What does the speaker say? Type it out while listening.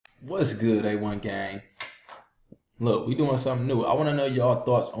What's good, A1 gang? Look, we doing something new. I want to know y'all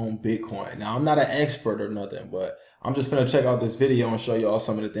thoughts on Bitcoin. Now, I'm not an expert or nothing, but I'm just gonna check out this video and show y'all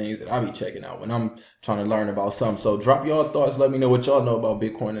some of the things that I be checking out when I'm trying to learn about something. So drop y'all thoughts. Let me know what y'all know about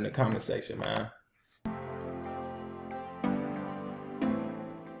Bitcoin in the comment section, man.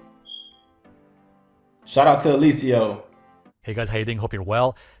 Shout out to Alicio. Hey guys, how you doing? Hope you're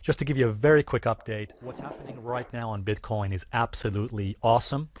well. Just to give you a very quick update, what's happening right now on Bitcoin is absolutely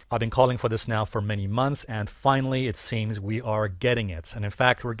awesome. I've been calling for this now for many months, and finally it seems we are getting it. And in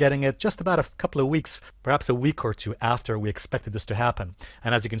fact, we're getting it just about a couple of weeks, perhaps a week or two after we expected this to happen.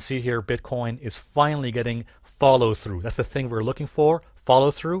 And as you can see here, Bitcoin is finally getting follow through. That's the thing we're looking for,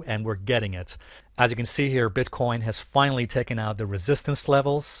 follow through, and we're getting it. As you can see here, Bitcoin has finally taken out the resistance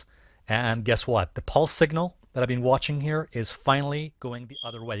levels. And guess what? The pulse signal that I've been watching here is finally going the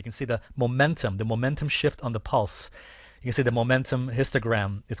other way. You can see the momentum shift on the pulse. You can see the momentum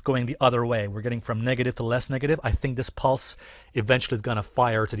histogram. It's going the other way. We're getting from negative to less negative. I think this pulse eventually is going to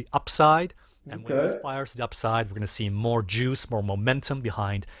fire to the upside. And when this fires to the upside, we're going to see more juice, more momentum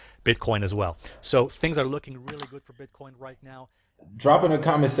behind Bitcoin as well. So things are looking really good for Bitcoin right now. Drop in the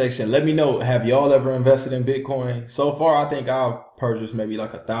comment section. Let me know, have y'all ever invested in Bitcoin? So far, I think I've purchased maybe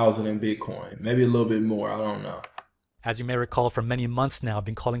like 1,000 in Bitcoin, maybe a little bit more. I don't know. As you may recall, for many months now, I've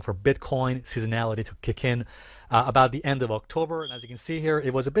been calling for Bitcoin seasonality to kick in about the end of October. And as you can see here,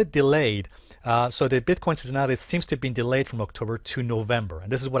 it was a bit delayed. So the Bitcoin seasonality seems to have been delayed from October to November.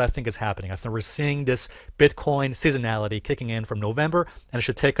 And this is what I think is happening. I think we're seeing this Bitcoin seasonality kicking in from November, and it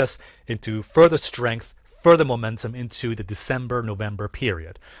should take us into further strength, further momentum into the December-November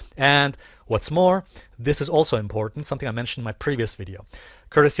period. And what's more, this is also important, something I mentioned in my previous video,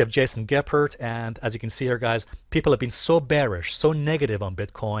 courtesy of Jason Geppert. And as you can see here, guys, people have been so bearish, so negative on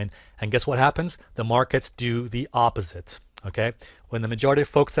Bitcoin. And guess what happens? The markets do the opposite. Okay? When the majority of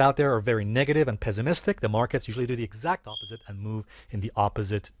folks out there are very negative and pessimistic, the markets usually do the exact opposite and move in the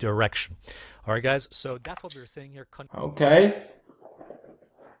opposite direction. All right, guys, so that's what we were saying here. Okay.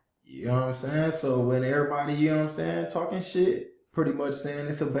 You know what I'm saying? So when everybody, you know what I'm saying, talking shit, pretty much saying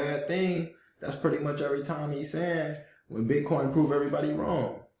it's a bad thing, that's pretty much every time he's saying when Bitcoin prove everybody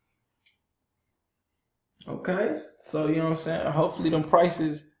wrong. Okay? So you know what I'm saying? Hopefully them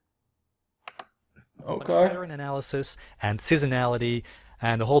prices. Okay. Pattern analysis and seasonality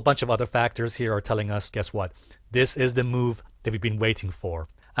and a whole bunch of other factors here are telling us, guess what? This is the move that we've been waiting for.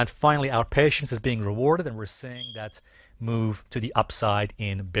 And finally, our patience is being rewarded, and we're seeing that move to the upside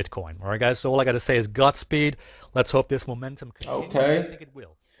in Bitcoin. All right, guys, so all I got to say is Godspeed. Let's hope this momentum continues. Okay. I think it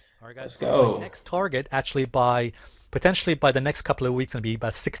will. All right, guys, let's go. My next target, actually, potentially by the next couple of weeks, going to be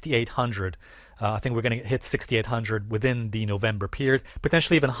about 6,800. I think we're going to hit 6,800 within the November period,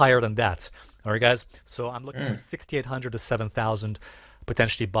 potentially even higher than that. All right, guys, so I'm looking at 6,800 to 7,000.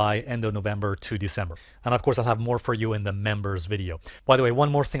 Potentially by end of November to December. And of course, I'll have more for you in the members video. By the way,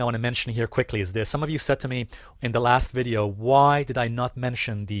 one more thing I want to mention here quickly is this. Some of you said to me in the last video, why did I not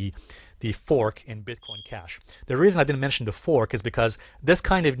mention the fork in Bitcoin Cash? The reason I didn't mention the fork is because this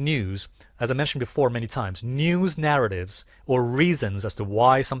kind of news, as I mentioned before many times, news narratives or reasons as to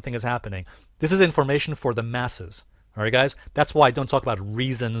why something is happening, this is information for the masses. All right, guys, that's why I don't talk about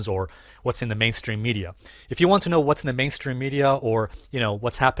reasons or what's in the mainstream media. If you want to know what's in the mainstream media or, you know,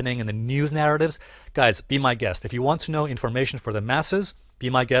 what's happening in the news narratives, guys, be my guest. If you want to know information for the masses, be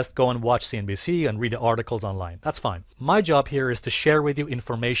my guest, go and watch CNBC and read the articles online. That's fine. My job here is to share with you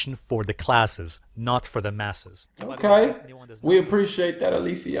information for the classes, not for the masses. Okay. We appreciate that,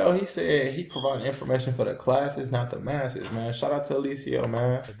 Alicio. He said he provided information for the classes, not the masses, man. Shout out to Alicio,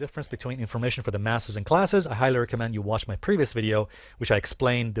 man. The difference between information for the masses and classes, I highly recommend you watch my previous video, which I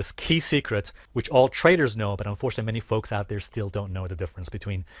explained this key secret, which all traders know, but unfortunately many folks out there still don't know the difference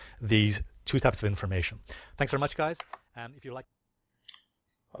between these two types of information. Thanks very much, guys. And if you like...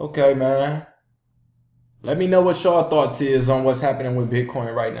 Okay, man. Let me know what y'all thoughts is on what's happening with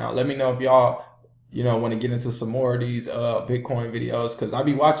Bitcoin right now. Let me know if y'all, you know, want to get into some more of these Bitcoin videos, because I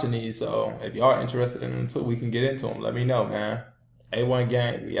be watching these. So if y'all interested in them too, we can get into them. Let me know, man. A1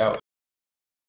 gang, we out.